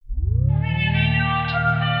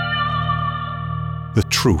the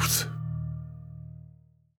truth.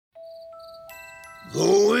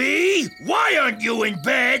 Louie, why aren't you in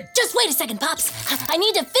bed? Just wait a second, Pops. I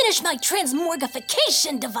need to finish my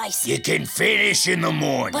transmorgification device. You can finish in the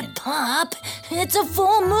morning. But, Pop, it's a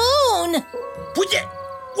full moon.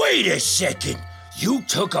 Wait a second. You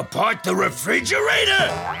took apart the refrigerator?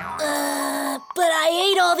 But I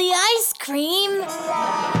ate all the ice cream.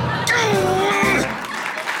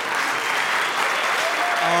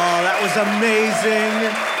 Oh, that was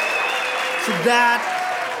amazing. So that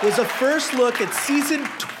was a first look at season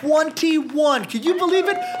 21. Can you believe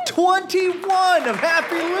it? 21 of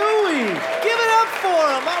Happy Louie. Give it up for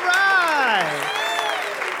him. All right.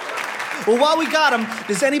 Well, while we got him,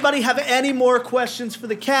 does anybody have any more questions for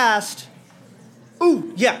the cast?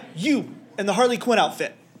 Ooh, yeah, you and the Harley Quinn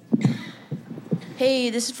outfit.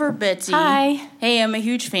 Hey, this is for Betsy. Hi. Hey, I'm a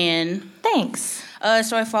huge fan. Thanks.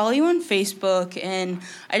 So I follow you on Facebook, and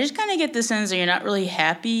I just kind of get the sense that you're not really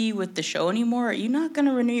happy with the show anymore. Are you not going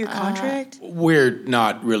to renew your contract? We're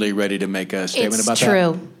not really ready to make a statement about It's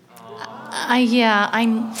true.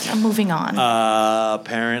 I'm moving on. that.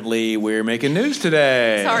 Apparently, we're making news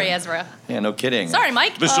today. Sorry, Ezra. Yeah, no kidding. Sorry,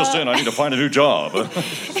 Mike. This just in, I need to find a new job.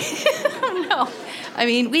 No. I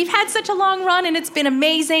mean, we've had such a long run, and it's been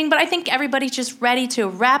amazing, but I think everybody's just ready to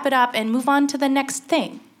wrap it up and move on to the next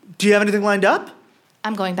thing. Do you have anything lined up?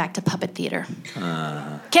 I'm going back to puppet theater.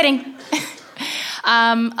 Kidding.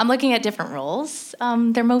 I'm looking at different roles.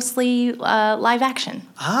 They're mostly live action.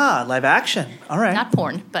 Ah, live action. All right. Not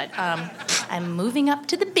porn, but I'm moving up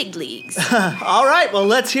to the big leagues. All right, well,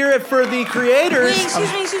 let's hear it for the creators. Wait,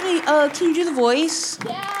 excuse me. Can you do the voice?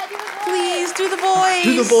 Yeah, do it. Please, do the voice.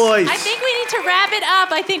 Do the voice. I think we need to wrap it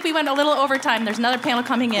up. I think we went a little overtime. There's another panel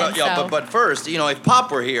coming in. Well, yeah, so. but first, if Pop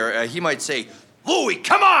were here, he might say, Louie,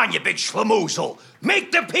 come on, you big schlemoozle.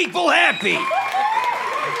 Make the people happy.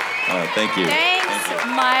 thank you. Thanks,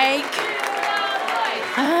 Mike.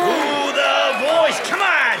 Do the voice. Come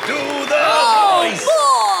on, do the voice.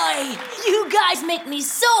 Oh, boy! You guys make me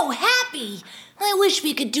so happy. I wish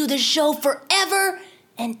we could do this show forever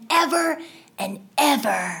and ever and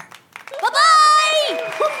ever. Bye-bye!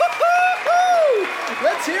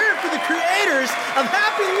 Let's hear it for the creators of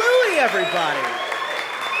Happy Louie, everybody.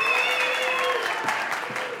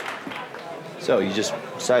 So you just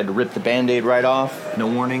decided to rip the Band-Aid right off? No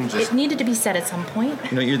warning? It needed to be said at some point.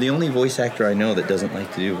 You're the only voice actor I know that doesn't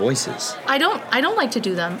like to do voices. I don't like to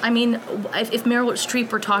do them. I mean, if Meryl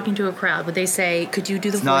Streep were talking to a crowd, would they say, could you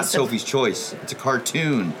do the It's voice not of... Sophie's Choice. It's a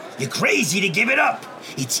cartoon. You're crazy to give it up.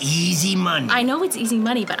 It's easy money. I know it's easy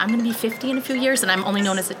money, but I'm going to be 50 in a few years, and I'm only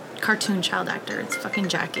known as a cartoon child actor. It's fucking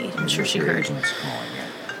Jackie. I'm sure she heard.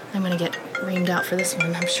 I'm going to get reamed out for this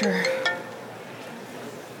one, I'm sure.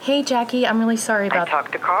 Hey, Jackie, I'm really sorry about... I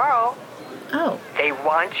talked to Carl. Oh. They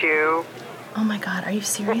want you. Oh, my God. Are you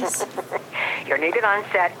serious? You're needed on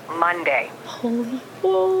set Monday. Holy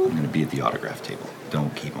whoa. I'm going to be at the autograph table.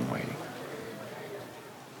 Don't keep him waiting.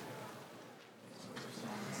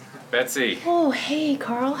 Betsy. Oh, hey,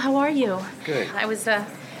 Carl. How are you? Good. I was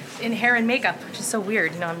in hair and makeup, which is so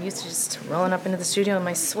weird. I'm used to just rolling up into the studio in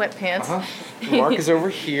my sweatpants. Mark is over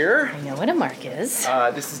here. I know what a mark is.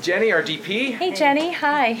 This is Jenny, our DP. Hey, Jenny.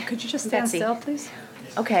 Hi. Could you just stand Betsy. still, please?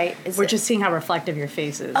 Okay. We're just seeing how reflective your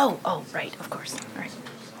face is. Oh, right. Of course. All right.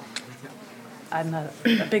 I'm a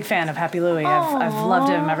big fan of Happy Louie. I've loved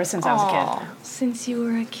him ever since I was a kid. Since you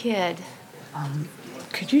were a kid.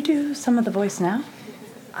 Could you do some of the voice now?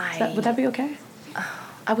 Would that be okay?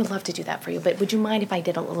 I would love to do that for you, but would you mind if I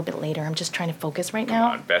did a little bit later? I'm just trying to focus right now.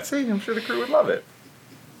 Come on, Betsy. I'm sure the crew would love it.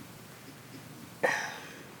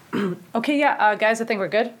 Okay, yeah, guys, I think we're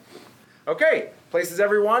good. Okay, places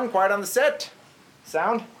everyone. Quiet on the set.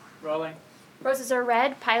 Sound. Rolling. Roses are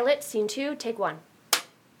red. Pilot. Scene 2. Take 1.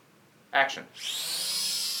 Action.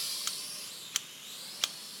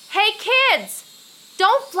 Hey, kids!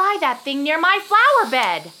 Don't fly that thing near my flower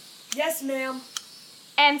bed. Yes, ma'am.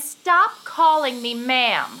 And stop calling me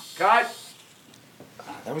ma'am. Cut.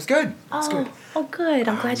 That was good. That's good. Oh, good.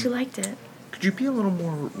 I'm glad you liked it. Could you be a little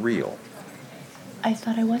more real? I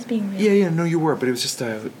thought I was being real. Yeah, no, you were, but it was just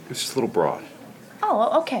a little broad.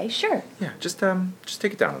 Oh, okay, sure. Yeah, just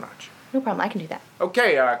take it down a notch. No problem. I can do that.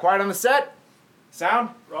 Okay, quiet on the set.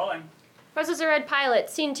 Sound. Rolling. Roses are red.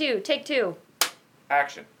 Pilot. Scene 2. Take 2.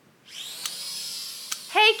 Action.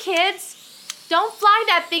 Hey, kids! Don't fly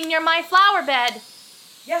that thing near my flower bed.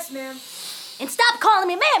 Yes, ma'am. And stop calling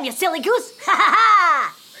me ma'am, you silly goose. Ha ha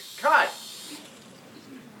ha! Cut.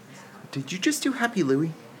 Did you just do Happy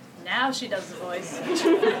Louie? Now she does the voice.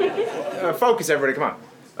 Focus, everybody. Come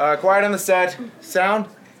on. Quiet on the set. Sound.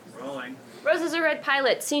 Rolling. Roses are red.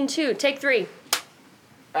 Pilot. Scene 2. Take 3.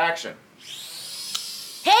 Action.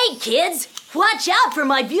 Hey, kids! Watch out for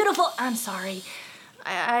my beautiful... I'm sorry.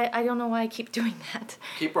 I don't know why I keep doing that.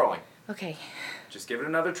 Keep rolling. Okay. Just give it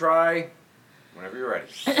another try whenever you're ready.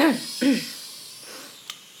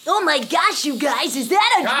 Oh my gosh, you guys, is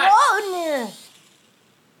that a drone?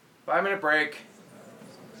 5-minute break.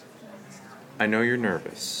 I know you're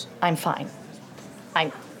nervous. I'm fine.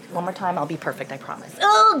 One more time, I'll be perfect, I promise.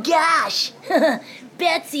 Oh gosh!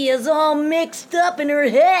 Betsy is all mixed up in her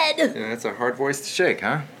head. Yeah, that's a hard voice to shake,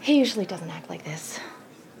 huh? He usually doesn't act like this.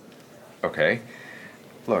 Okay.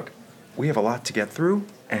 Look, we have a lot to get through,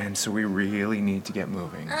 and so we really need to get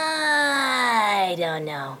moving. I don't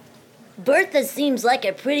know. Bertha seems like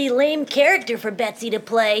a pretty lame character for Betsy to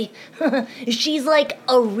play. She's like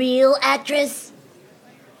a real actress.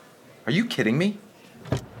 Are you kidding me?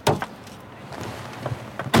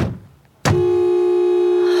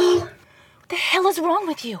 What the hell is wrong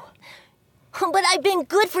with you? But I've been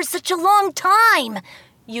good for such a long time.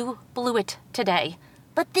 You blew it today.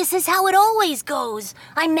 But this is how it always goes.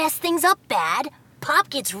 I mess things up bad. Pop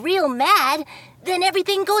gets real mad. Then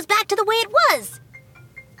everything goes back to the way it was.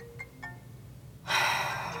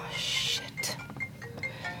 Shit.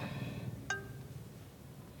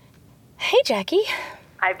 Hey, Jackie.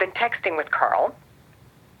 I've been texting with Carl.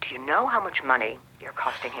 Do you know how much money you're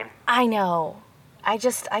costing him? I know. I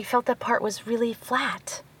felt that part was really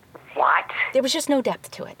flat. What? There was just no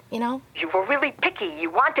depth to it, you know? You were really picky. You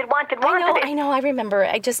wanted it. I know, I remember.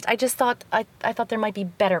 I just thought, I thought there might be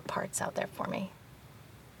better parts out there for me.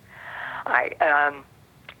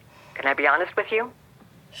 Can I be honest with you?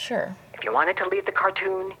 Sure. If you wanted to leave the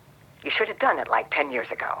cartoon, you should have done it like 10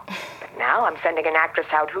 years ago. But now I'm sending an actress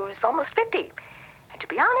out who's almost 50. And to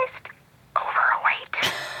be honest,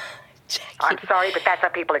 overweight. Jackie. I'm sorry, but that's how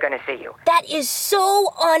people are going to see you. That is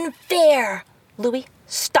so unfair. Louis,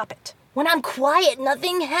 stop it. When I'm quiet,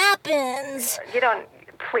 nothing happens.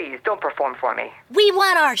 Please, don't perform for me. We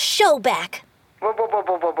want our show back.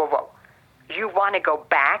 Whoa. You want to go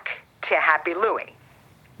back to Happy Louie?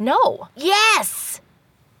 No. Yes.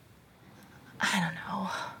 I don't know.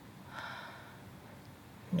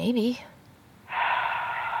 Maybe.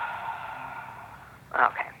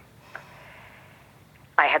 Okay.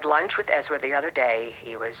 I had lunch with Ezra the other day.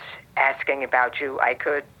 He was asking about you. I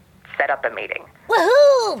could set up a meeting.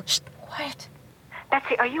 Woohoo! Shh, quiet.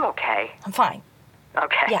 Betsy, are you okay? I'm fine.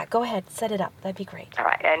 Okay. Yeah, go ahead. Set it up. That'd be great. All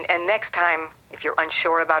right. And next time, if you're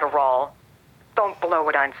unsure about a role, don't blow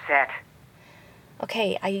it on set.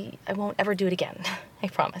 Okay, I won't ever do it again. I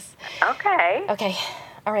promise. Okay. Okay.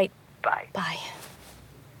 All right. Bye. Bye.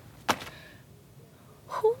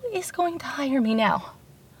 Who is going to hire me now?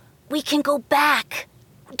 We can go back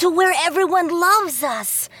to where everyone loves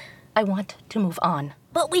us. I want to move on.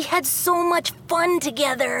 But we had so much fun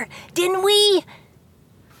together, didn't we?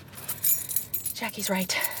 Jackie's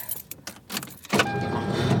right.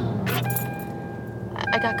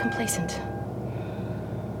 I got complacent.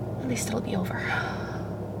 At least it'll be over.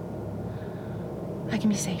 I can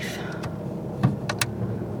be safe. I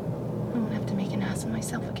won't have to make an ass of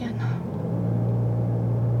myself again.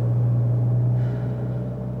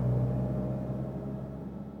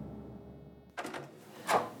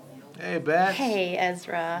 Hey, Beth. Hey,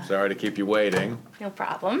 Ezra. Sorry to keep you waiting. No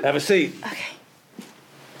problem. Have a seat. Okay.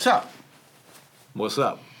 What's up? What's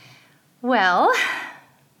up? Well,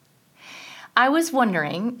 I was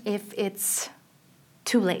wondering if it's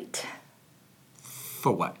too late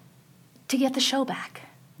For what? to get the show back.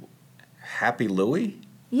 Happy Louie?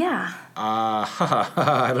 Yeah.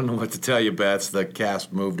 I don't know what to tell you, Beth. The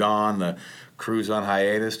cast moved on. The crew's on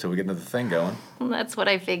hiatus till we get another thing going. Well, that's what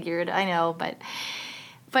I figured. I know, but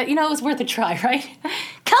you know, it was worth a try, right?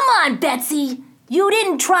 Come on, Betsy. You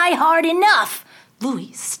didn't try hard enough.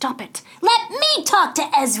 Louis, stop it. Let me talk to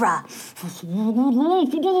Ezra.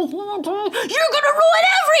 You're gonna ruin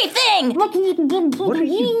everything! What are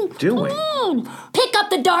you doing? Pick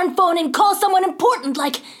up the darn phone and call someone important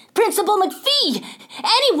like Principal McPhee.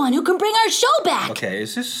 Anyone who can bring our show back. Okay,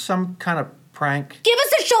 is this some kind of prank? Give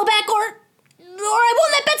us the show back or I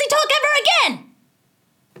won't let Betsy talk ever again.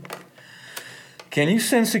 Can you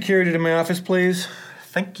send security to my office, please?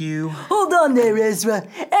 Thank you. Hold on there, Ezra.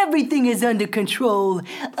 Everything is under control.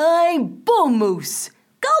 I'm Bull Moose.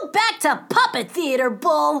 Go back to puppet theater,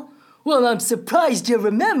 Bull. Well, I'm surprised you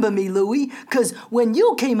remember me, Louie, because when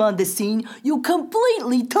you came on the scene, you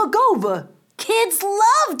completely took over. Kids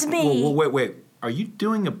loved me. Whoa, wait. Are you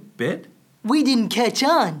doing a bit? We didn't catch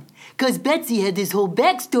on, because Betsy had this whole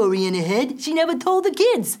backstory in her head she never told the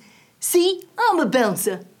kids. See, I'm a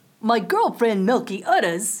bouncer. My girlfriend, Milky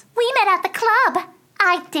Utters. We met at the club.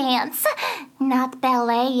 I dance. Not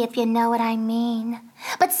ballet, if you know what I mean.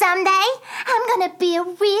 But someday, I'm gonna be a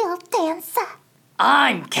real dancer.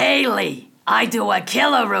 I'm Kaylee. I do a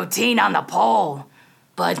killer routine on the pole.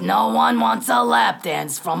 But no one wants a lap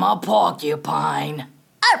dance from a porcupine.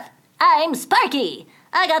 Arf! I'm Sparky.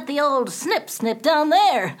 I got the old snip down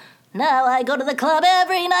there. Now I go to the club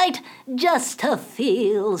every night just to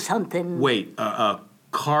feel something. Wait, a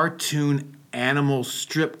cartoon animal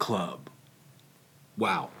strip club.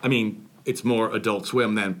 Wow. I mean, it's more Adult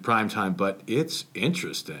Swim than Primetime, but it's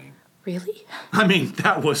interesting. Really? I mean,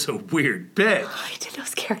 that was a weird bit. I did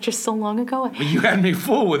those characters so long ago. You had me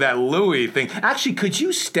fooled with that Louie thing. Actually, could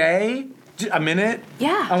you stay a minute?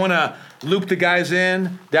 Yeah. I want to loop the guys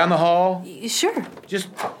in down the hall. Sure. Just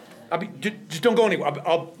don't go anywhere.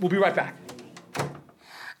 We'll be right back.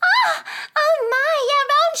 Oh my, your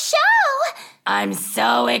own show! I'm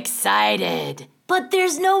so excited. But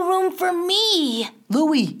there's no room for me.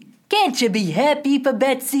 Louie, can't you be happy for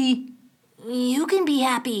Betsy? You can be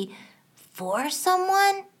happy for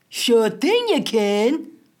someone? Sure thing you can.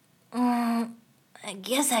 I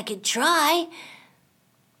guess I could try.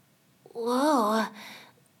 Whoa.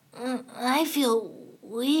 I feel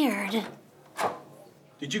weird.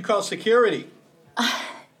 Did you call security?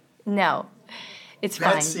 No. It's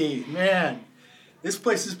fine. Betsy, man, this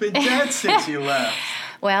place has been dead since you left.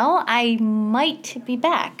 Well, I might be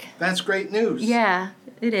back. That's great news. Yeah,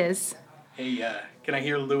 it is. Hey, can I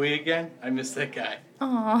hear Louie again? I miss that guy.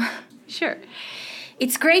 Aw, sure.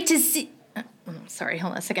 It's great to see... sorry,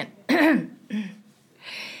 hold on a second.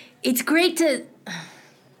 It's great to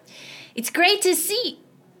see...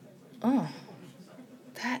 Oh,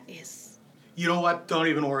 that is... You know what? Don't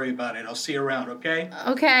even worry about it. I'll see you around, okay?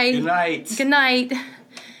 Okay. Good night. Good night.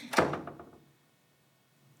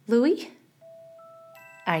 Louie?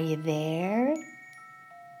 Are you there?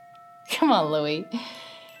 Come on, Louie.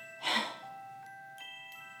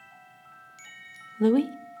 Louie?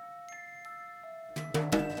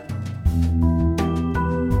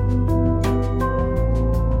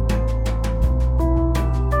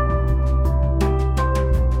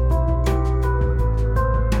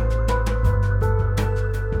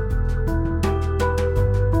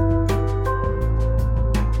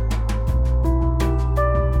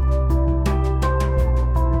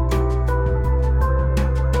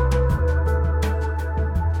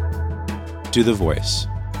 Do the Voice,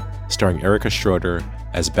 starring Erica Schroeder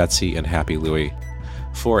as Betsy and Happy Louie.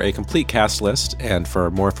 For a complete cast list and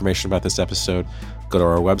for more information about this episode, go to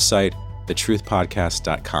our website,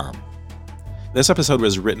 thetruthpodcast.com. This episode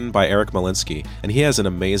was written by Eric Malinsky, and he has an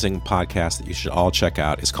amazing podcast that you should all check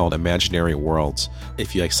out. It's called Imaginary Worlds.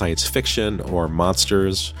 If you like science fiction or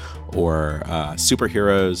monsters or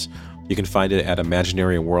superheroes, you can find it at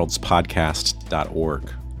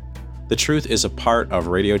imaginaryworldspodcast.org. The Truth is a part of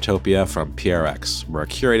Radiotopia from PRX. We're a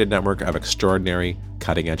curated network of extraordinary,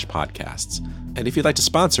 cutting-edge podcasts. And if you'd like to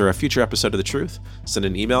sponsor a future episode of The Truth, send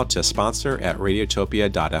an email to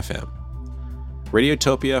sponsor@radiotopia.fm.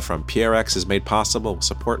 Radiotopia from PRX is made possible with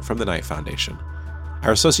support from the Knight Foundation.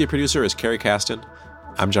 Our associate producer is Carrie Caston.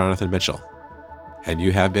 I'm Jonathan Mitchell. And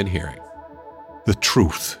you have been hearing The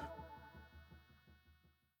Truth.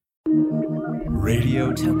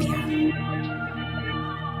 Radiotopia.